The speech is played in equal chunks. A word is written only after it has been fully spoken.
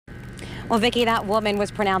Well, Vicki, that woman was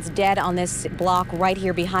pronounced dead on this block right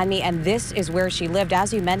here behind me, and this is where she lived.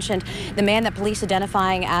 As you mentioned, the man that police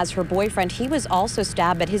identifying as her boyfriend, he was also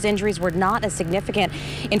stabbed, but his injuries were not as significant.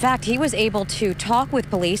 In fact, he was able to talk with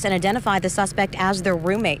police and identify the suspect as their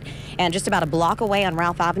roommate. And just about a block away on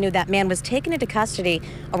Ralph Avenue, that man was taken into custody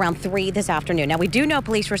around 3 this afternoon. Now, we do know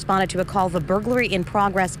police responded to a call of a burglary in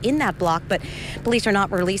progress in that block, but police are not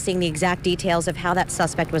releasing the exact details of how that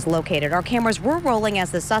suspect was located. Our cameras were rolling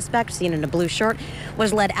as the suspect, seen in a blue shirt,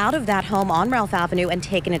 was led out of that home on Ralph Avenue and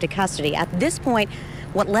taken into custody. At this point,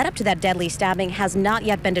 what led up to that deadly stabbing has not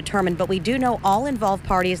yet been determined, but we do know all involved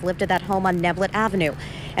parties lived at that home on Neblett Avenue.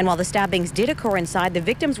 And while the stabbings did occur inside, the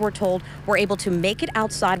victims were told were able to make it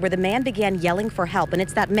outside, where the man began yelling for help. And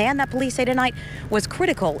it's that man that police say tonight was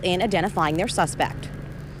critical in identifying their suspect.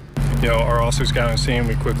 Our officers got on scene.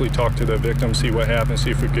 We quickly talked to the victim, see what happened, see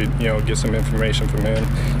if we could, get some information from him.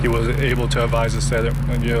 He was able to advise us that,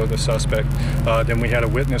 the suspect. Then we had a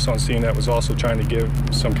witness on scene that was also trying to give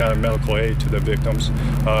some kind of medical aid to the victims.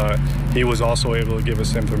 He was also able to give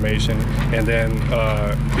us information. And then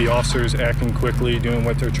the officers acting quickly, doing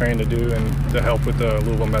what they're trained to do, and to help with the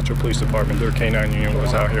Louisville Metro Police Department. Their K-9 unit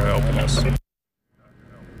was out here helping us.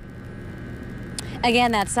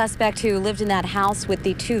 Again, that suspect who lived in that house with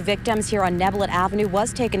the 2 victims here on Neblett Avenue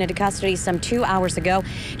was taken into custody some 2 hours ago,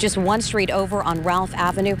 just 1 street over on Ralph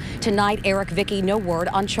Avenue. Tonight, Eric, Vicki, no word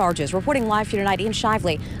on charges. Reporting live for you tonight in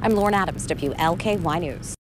Shively, I'm Lauren Adams, WLKY News.